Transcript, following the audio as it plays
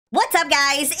What's up,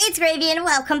 guys? It's Gravy and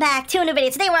welcome back to a new video.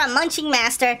 Today we're on Munching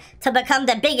Master to become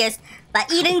the biggest by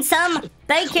eating some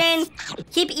bacon.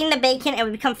 Keep eating the bacon and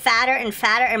we become fatter and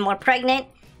fatter and more pregnant.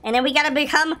 And then we gotta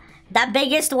become the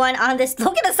biggest one on this.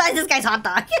 Look at the size of this guy's hot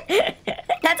dog.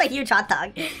 That's a huge hot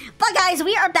dog. But guys,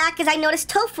 we are back because I noticed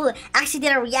Tofu actually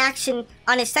did a reaction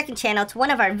on his second channel to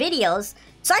one of our videos.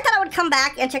 So I thought I would come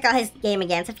back and check out his game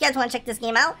again. So if you guys want to check this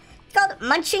game out, it's called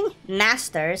Munching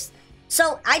Masters.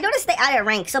 So, I noticed they added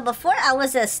rank. So, before I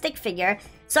was a stick figure.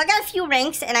 So, I got a few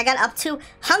ranks and I got up to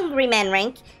Hungry Man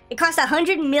rank. It cost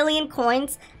 100 million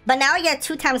coins. But now I get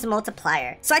 2 times the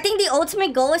multiplier. So, I think the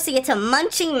ultimate goal is to get to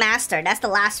Munching Master. That's the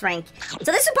last rank.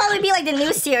 So, this will probably be like the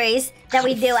new series that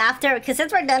we do after. Because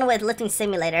since we're done with Lifting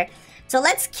Simulator. So,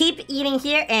 let's keep eating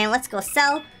here and let's go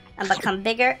sell and become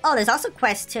bigger. Oh, there's also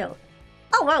quests too.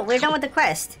 Oh, well, we're done with the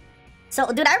quest. So,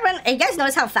 dude, I run. You guys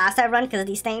notice how fast I run because of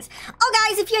these things? Oh,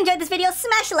 guys, if you enjoyed this video,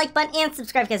 smash the like button and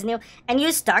subscribe if you guys are new. And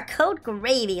use star code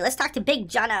GRAVY. Let's talk to Big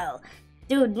Jono.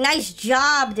 Dude, nice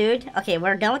job, dude. Okay,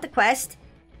 we're done with the quest.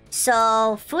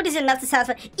 So, food is enough to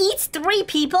satisfy. Eats 3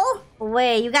 people?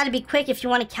 Wait, you gotta be quick if you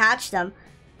want to catch them.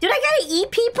 Dude, I gotta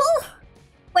eat people?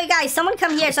 Wait, guys, someone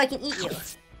come here so I can eat you.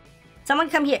 Someone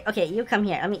come here. Okay, you come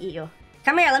here. Let me eat you.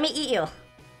 Come here, let me eat you.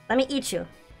 Let me eat you.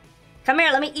 Come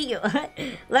here, let me eat you.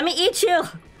 Let me eat you.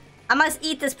 I must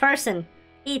eat this person.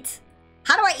 Eat.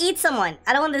 How do I eat someone?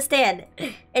 I don't understand.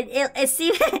 It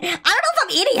seems... I don't know if I'm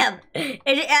eating him.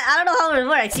 I don't know how it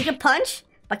works. You can punch,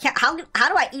 but how do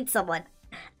I eat someone?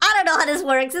 I don't know how this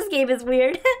works. This game is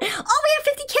weird. Oh, we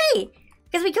have 50k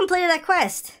because we completed that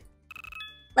quest.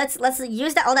 Let's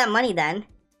use all that money then.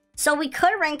 So we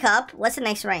could rank up. What's the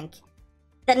next rank?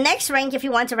 The next rank, if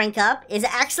you want to rank up, is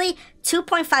actually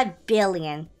 2.5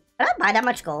 billion. Could I buy that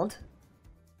much gold?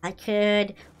 I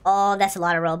could. Oh, that's a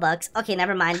lot of Robux. Okay,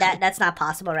 never mind. That's not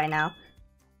possible right now.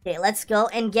 Okay, let's go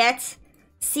and get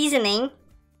seasoning.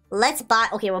 Let's buy...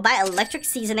 Okay, we'll buy electric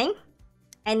seasoning.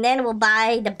 And then we'll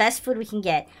buy the best food we can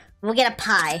get. We'll get a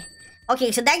pie.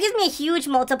 Okay, so that gives me a huge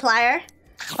multiplier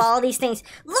for all these things.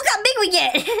 Look how big we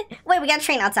get! Wait, we gotta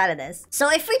train outside of this.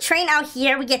 So if we train out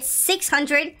here, we get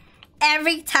 600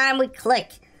 every time we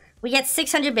click. We get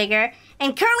 600 bigger.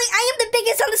 And currently, I am the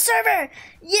biggest on the server!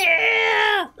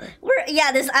 Yeah!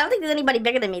 I don't think there's anybody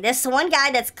bigger than me. There's one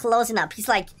guy that's closing up.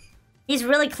 He's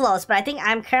really close, but I think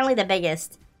I'm currently the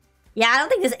biggest. Yeah, I don't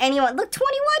think there's anyone. Look,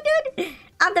 21, dude!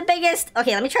 I'm the biggest.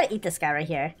 Okay, let me try to eat this guy right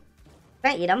here.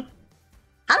 Can I eat him?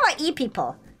 How do I eat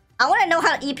people? I want to know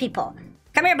how to eat people.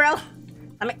 Come here, bro.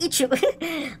 I'm gonna eat you.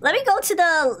 Let me go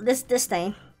to this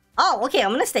thing. Oh, okay,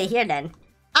 I'm gonna stay here then.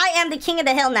 I am the king of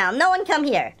the hill now. No one come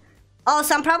here. Oh,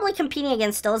 so I'm probably competing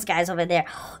against those guys over there.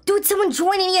 Dude, someone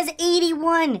joined and he has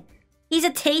 81. He's a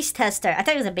taste tester. I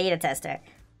thought he was a beta tester.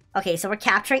 Okay, so we're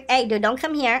capturing... Hey, dude, don't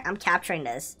come here. I'm capturing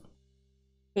this.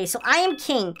 Okay, so I am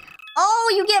king.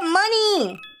 Oh, you get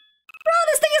money. Bro,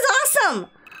 this thing is awesome.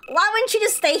 Why wouldn't you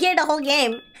just stay here the whole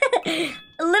game?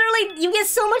 Literally, you get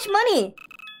so much money.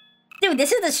 Dude,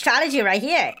 this is the strategy right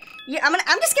here.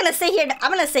 I'm just gonna stay here.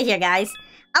 I'm gonna stay here, guys.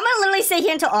 I'm gonna literally stay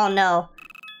here until... Oh, no.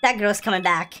 That girl's coming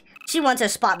back. She wants her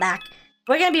spot back.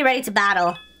 We're gonna be ready to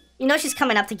battle. You know she's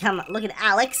coming up to come. Look at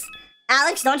Alex.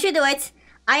 Alex, don't you do it.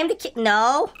 I am the king.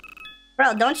 No.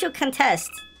 Bro, don't you contest.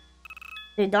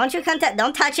 Dude, don't you contest.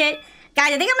 Don't touch it.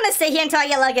 Guys, I think I'm gonna stay here until I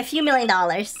get like a few $1 million.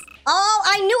 Oh,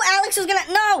 I knew Alex was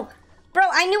gonna... No. Bro,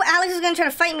 I knew Alex was gonna try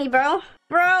to fight me, bro.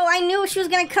 Bro, I knew she was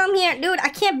gonna come here. Dude, I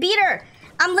can't beat her.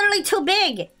 I'm literally too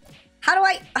big. How do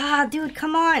I... Ah, dude,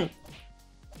 come on.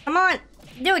 Come on.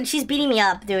 Dude, she's beating me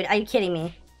up, dude. Are you kidding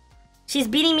me? She's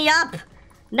beating me up.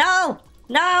 No,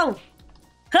 no.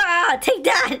 Ah, take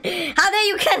that.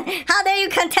 How dare you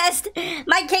contest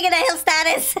my king of the hill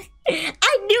status?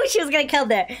 I knew she was gonna come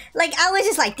there. Like, I was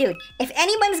just like, dude, if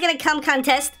anyone's gonna come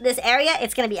contest this area,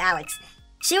 it's gonna be Alex.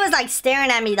 She was like staring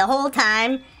at me the whole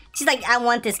time. She's like, I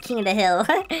want this king of the hill.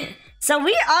 So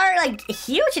we are like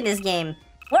huge in this game.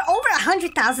 We're over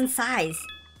 100,000 size.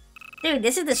 Dude,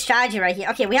 this is the strategy right here.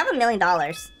 Okay, we have $1 million.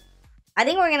 I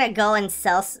think we're gonna go and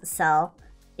sell.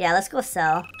 Yeah, let's go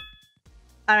sell.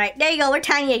 Alright, there you go. We're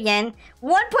tiny again.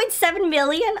 1.7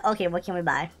 million? Okay, what can we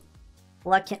buy?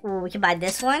 We can buy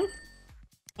this one.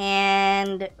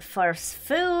 And for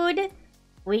food,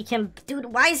 we can... Dude,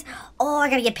 why is... Oh, I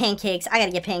gotta get pancakes. I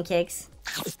gotta get pancakes.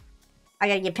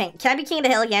 Can I be king of the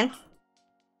hill again?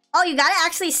 Oh, you gotta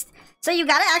actually... So you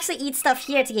gotta actually eat stuff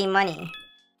here to gain money.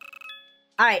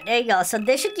 Alright, there you go. So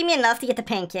this should give me enough to get the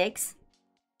pancakes.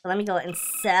 So let me go and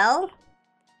sell.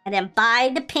 And then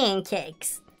buy the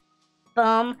pancakes.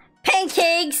 Boom,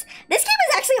 Pancakes! This game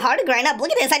is actually hard to grind up.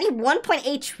 Look at this. I need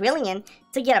 1.8 trillion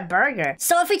to get a burger.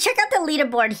 So if we check out the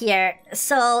leaderboard here,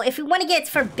 so if we want to get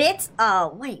for bits...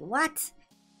 Oh, wait, what?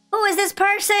 Who is this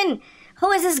person?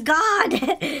 Who is this god?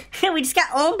 We just got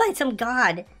owned by some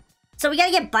god. So we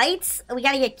gotta get bytes. We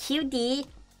gotta get QD.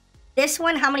 This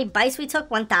one, how many bytes we took?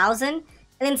 1,000. And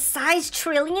then size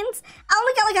trillions? I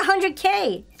only got like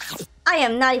 100K. I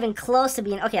am not even close to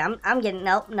being... Okay, I'm getting...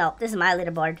 Nope. This is my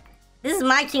leaderboard. This is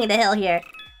my king of the hill here.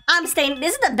 I'm staying...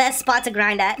 This is the best spot to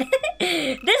grind at.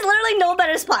 There's literally no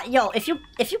better spot. Yo, if you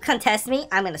contest me,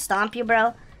 I'm gonna stomp you,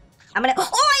 bro. I'm gonna... Oh,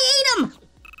 I ate him!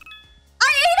 I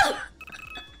ate him!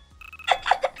 I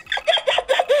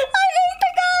ate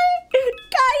the guy!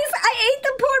 Guys, I ate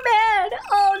the poor man!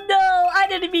 Oh no, I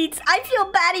didn't mean... I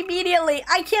feel bad immediately.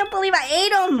 I can't believe I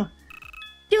ate him!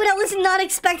 Dude, I was not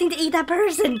expecting to eat that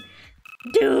person.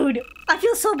 Dude, I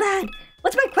feel so bad.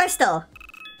 What's my quest though?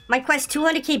 My quest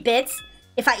 200K bits.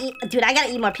 If I eat... Dude, I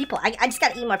gotta eat more people. I just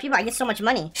gotta eat more people. I get so much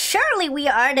money. Surely we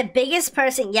are the biggest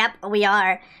person. Yep, we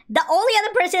are. The only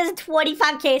other person is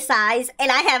 25K size. And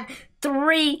I have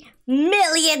 3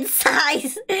 million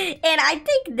size. And I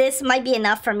think this might be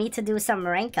enough for me to do some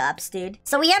rank ups, dude.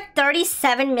 So we have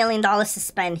 $37 million to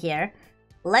spend here.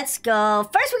 Let's go.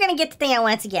 First, we're gonna get the thing I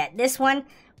wanted to get. This one,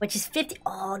 which is 50...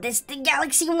 Oh, this the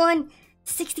Galaxy one.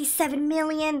 67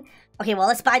 million. Okay, well,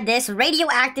 let's buy this.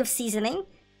 Radioactive seasoning.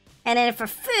 And then for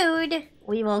food,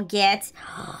 we will get...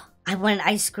 I want an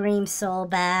ice cream so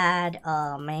bad.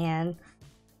 Oh, man.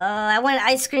 I want an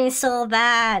ice cream so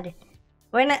bad.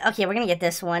 We're gonna get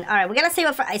this one. All right, we gotta save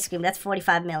up for ice cream. That's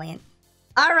 45 million.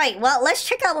 All right, well, let's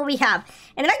check out what we have.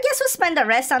 And then I guess we'll spend the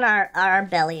rest on our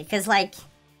belly. Because, like,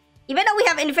 even though we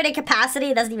have infinite capacity,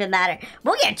 it doesn't even matter.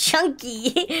 We'll get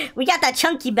chunky. We got that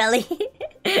chunky belly.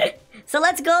 So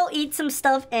let's go eat some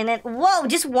stuff. And then, whoa,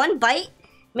 just one bite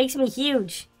makes me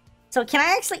huge. So can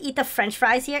I actually eat the french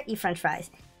fries here? Eat french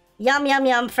fries. Yum, yum,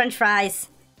 yum, french fries.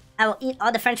 I will eat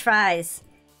all the french fries.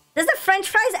 Does the french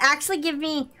fries actually give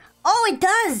me... Oh, it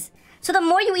does! So the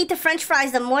more you eat the french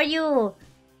fries, the more you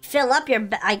fill up your...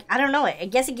 I don't know. I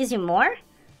guess it gives you more?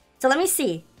 So let me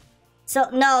see. So,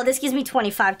 no, this gives me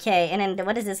 25K. And then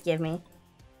what does this give me?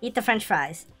 Eat the french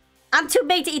fries. I'm too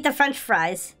big to eat the french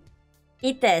fries.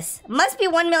 Eat this. Must be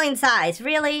 1 million size.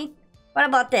 Really? What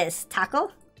about this?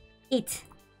 Taco? Eat.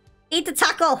 Eat the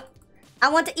taco. I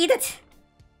want to eat it.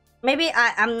 Maybe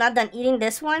I'm not done eating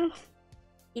this one.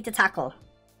 Eat the taco.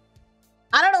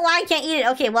 I don't know why I can't eat it.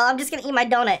 Okay, well, I'm just gonna eat my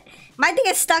donut. My thing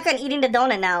is stuck on eating the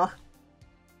donut now.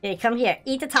 Okay, come here.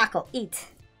 Eat the taco. Eat.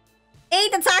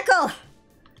 Eat the taco.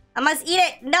 I must eat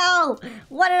it. No.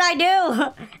 What did I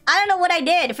do? I don't know what I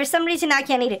did. For some reason, I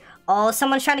can't eat it. Oh,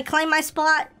 someone's trying to claim my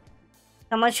spot.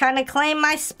 Someone's trying to claim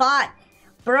my spot.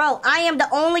 Bro, I am the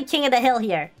only king of the hill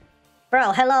here.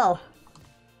 Bro, hello.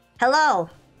 Hello.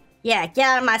 Yeah, get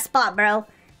out of my spot, bro.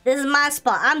 This is my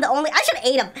spot. I'm the only... I should have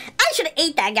ate him. I should have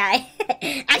ate that guy.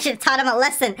 I should have taught him a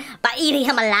lesson by eating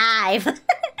him alive.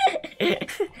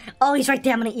 Oh, he's right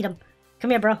there. I'm gonna eat him.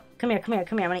 Come here, bro. Come here, come here,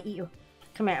 come here. I'm gonna eat you.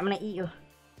 Come here, I'm gonna eat you.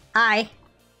 Hi.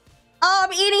 Oh,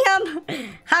 I'm eating him.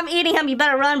 I'm eating him. You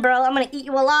better run, bro. I'm gonna eat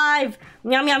you alive.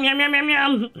 Yum, yum, yum, yum, yum,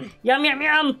 yum. Yum, yum,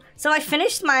 yum. So I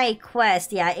finished my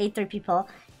quest. Yeah, I ate 3 people.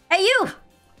 Hey, you.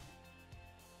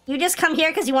 You just come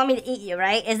here because you want me to eat you,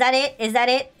 right? Is that it? Is that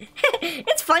it?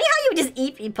 It's funny how you just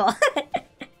eat people. I'm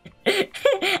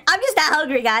just that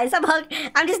hungry, guys. I'm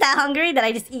just that hungry that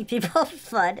I just eat people for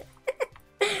fun.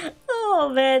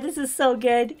 Oh, man. This is so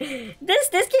good. This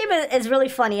game is really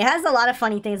funny. It has a lot of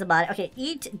funny things about it. Okay,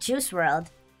 eat Juice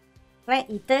World. Can I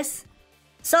eat this?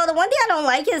 So the one thing I don't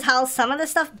like is how some of the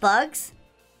stuff bugs.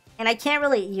 And I can't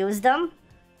really use them.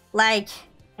 Like,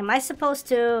 am I supposed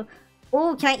to...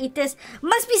 Oh, can I eat this?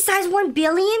 Must be size 1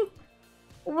 billion?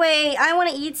 Wait, I want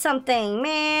to eat something,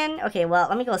 man. Okay, well,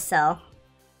 let me go sell.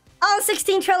 Oh,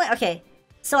 16 trillion. Okay,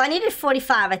 so I needed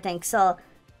 45, I think. So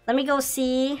let me go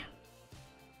see.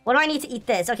 What do I need to eat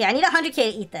this? Okay, I need 100K to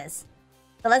eat this.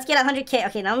 So let's get 100K.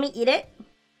 Okay, now let me eat it.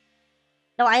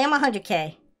 No, I am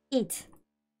 100K. Eat.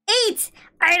 Eat!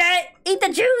 Eat it! Eat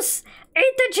the juice!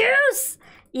 Eat the juice!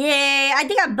 Yay, I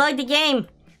think I bugged the game.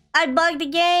 I bugged the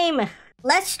game.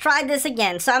 Let's try this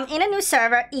again. So I'm in a new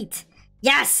server. Eat.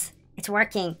 Yes! It's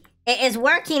working. It is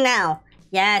working now.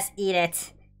 Yes, eat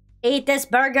it. Eat this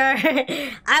burger.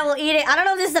 I will eat it. I don't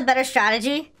know if this is a better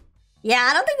strategy. Yeah,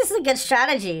 I don't think this is a good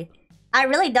strategy. I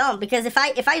really don't. Because if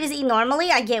I just eat normally,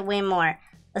 I get way more.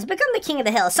 Let's become the king of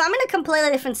the hill. So I'm in a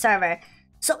completely different server.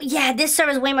 So yeah, this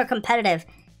server is way more competitive.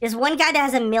 There's one guy that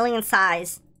has 1 million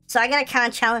size. So I gotta kind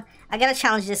of challenge. I gotta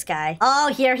challenge this guy.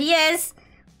 Oh, here he is.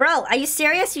 Bro, are you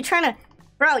serious? You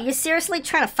seriously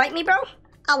trying to fight me, bro?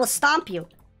 I will stomp you.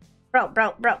 Bro,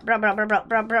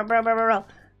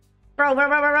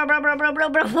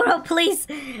 please,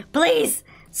 please,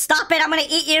 stop it. I'm gonna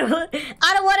eat you.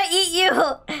 I don't want to eat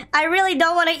you. I really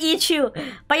don't want to eat you,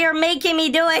 but you're making me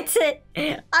do it.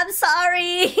 I'm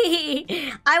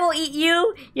sorry. I will eat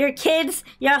you, your kids,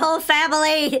 your whole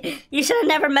family. You should have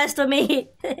never messed with me.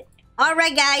 All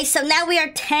right, guys, so now we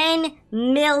are 10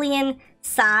 million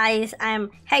size.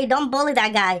 Hey, don't bully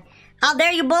that guy. How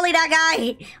dare you bully that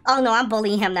guy? Oh, no, I'm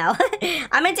bullying him now.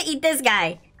 I meant to eat this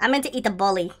guy. I meant to eat the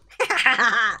bully.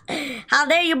 How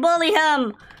dare you bully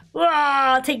him?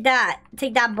 Whoa, take that.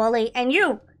 Take that, bully. And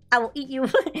you, I will eat you.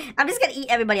 I'm just gonna eat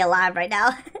everybody alive right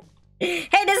now.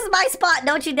 Hey, this is my spot.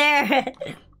 Don't you dare.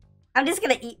 I'm just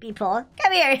gonna eat people.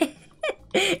 Come here.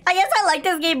 I guess I like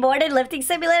this game more than Lifting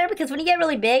Simulator because when you get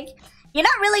really big, you're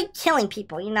not really killing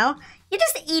people, you know? You're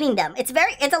just eating them. It's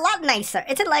a lot nicer.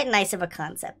 It's a lot nicer of a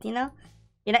concept, you know?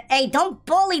 Hey, don't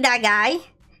bully that guy.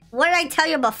 What did I tell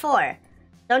you before?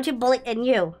 Don't you bully, and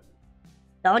you.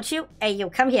 Don't you? Hey, you,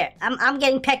 come here. I'm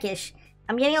getting peckish.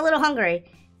 I'm getting a little hungry.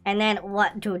 And then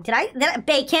what, dude?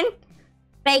 Bacon?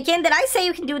 Bacon, did I say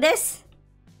you can do this?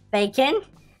 Bacon?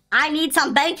 I need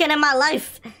some bacon in my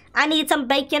life. I need some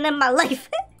bacon in my life.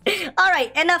 All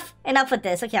right, enough with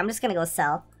this. Okay, I'm just gonna go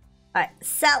sell. All right,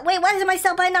 sell. Wait, why does my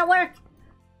sell button not work?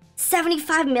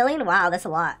 75 million? Wow, that's a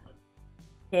lot.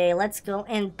 Okay, let's go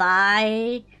and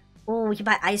buy. Oh, we can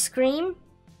buy ice cream.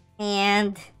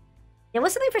 And there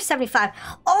was something for 75.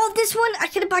 Oh, this one, I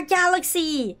could have bought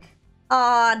Galaxy.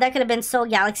 Oh, that could have been so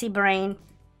Galaxy Brain.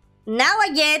 Now I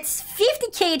get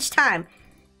 50k each time.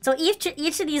 So each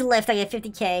of these lifts, I get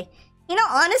 50k. You know,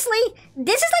 honestly,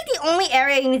 this is like the only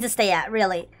area you need to stay at,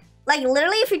 really. Like,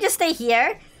 literally, if you just stay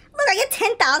here, look, I get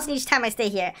 10,000 each time I stay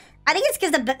here. I think it's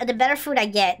because the better food I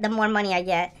get, the more money I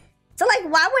get. So,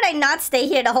 like, why would I not stay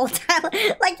here the whole time?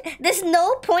 Like, there's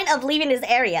no point of leaving this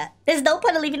area. There's no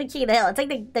point of leaving the King of the Hill. It's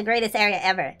like the greatest area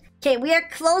ever. Okay, we are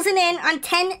closing in on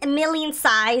 10 million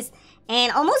size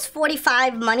and almost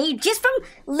 45 money just from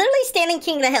literally standing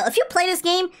King of the Hill. If you play this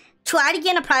game, try to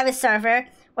get in a private server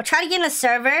or try to get in a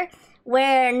server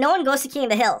where no one goes to King of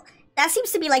the Hill. That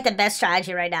seems to be like the best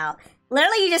strategy right now.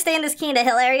 Literally, you just stay in this King of the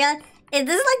Hill area. This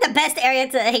is like the best area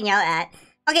to hang out at.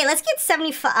 Okay, let's get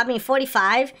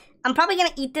 45. I'm probably gonna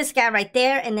eat this guy right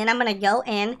there, and then I'm gonna go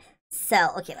and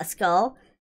sell. Okay, let's go.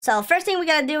 So first thing we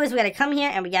gotta do is we gotta come here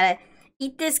and we gotta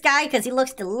eat this guy because he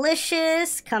looks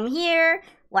delicious. Come here.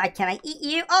 Why can't I eat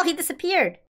you? Oh, he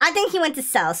disappeared. I think he went to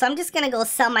sell, so I'm just gonna go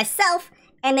sell myself,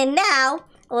 and then now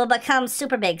will become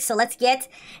super big. So let's get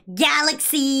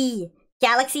Galaxy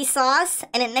sauce,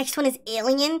 and the next one is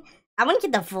Alien. I want to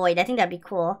get the Void. I think that'd be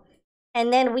cool.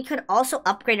 And then we could also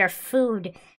upgrade our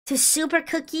food to Super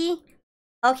Cookie.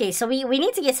 Okay, so we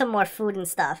need to get some more food and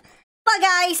stuff. But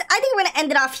guys, I think we're going to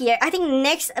end it off here. I think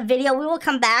next video we will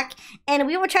come back and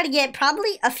we will try to get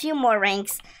probably a few more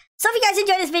ranks. So if you guys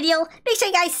enjoyed this video, make sure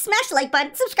you guys smash the like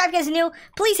button. Subscribe if you guys are new.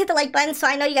 Please hit the like button so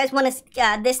I know you guys want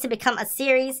this to become a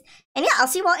series. And yeah, I'll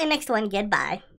see you all in the next one. Goodbye.